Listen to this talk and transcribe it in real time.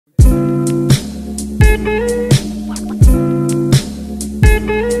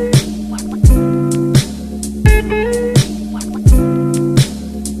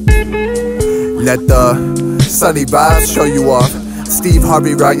let the sunny vibes show you off. Steve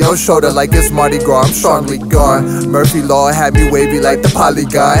Harvey round your shoulder like it's Mardi Gras, I'm strongly gone. Murphy Law had me wavy like the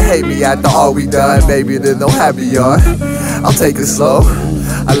polygon. Hate me after all we done, maybe then they'll have me on. I'll take it slow,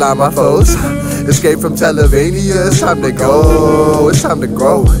 I line my foes. Escape from Televania, it's time to go, it's time to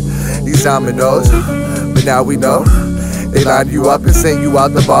grow. These dominos, but now we know. They line you up and send you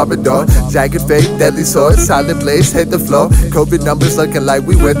out the barber door. Jagged fate, deadly sword, silent blaze, hit the floor. COVID numbers looking like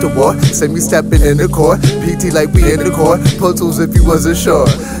we went to war. Send me stepping in the court, PT like we in the court. Pro Tools if you wasn't sure.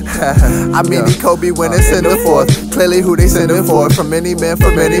 I mean, Kobe when it's in the fourth. Clearly who they sending for. From any man,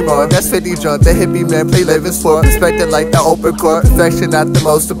 from any more. That's 50 junk, the hippie man play living sport. Respected like the open court, perfection not the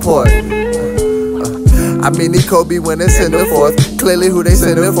most support. I mean, Kobe when it's in the fourth. Clearly who they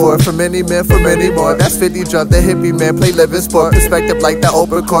sending for. From any man, from any more. That's 50 jump, the hippie man play living sport. Perspective like the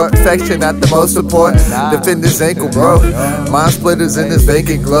open court. Perfection not the most support. Defend this ankle, bro. Mind splitters in this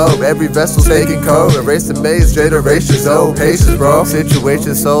vacant globe. Every vessel's taking code. Erase the maze, generations old. Patience, bro.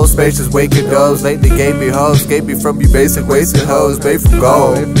 Situation so spacious, waking doors. Lately gave me hoes. Gave me from you basic wasted hoes. Made from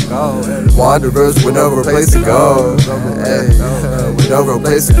gold. Wanderers with no place to go. With no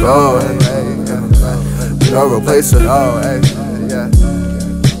place to go. No real place at all,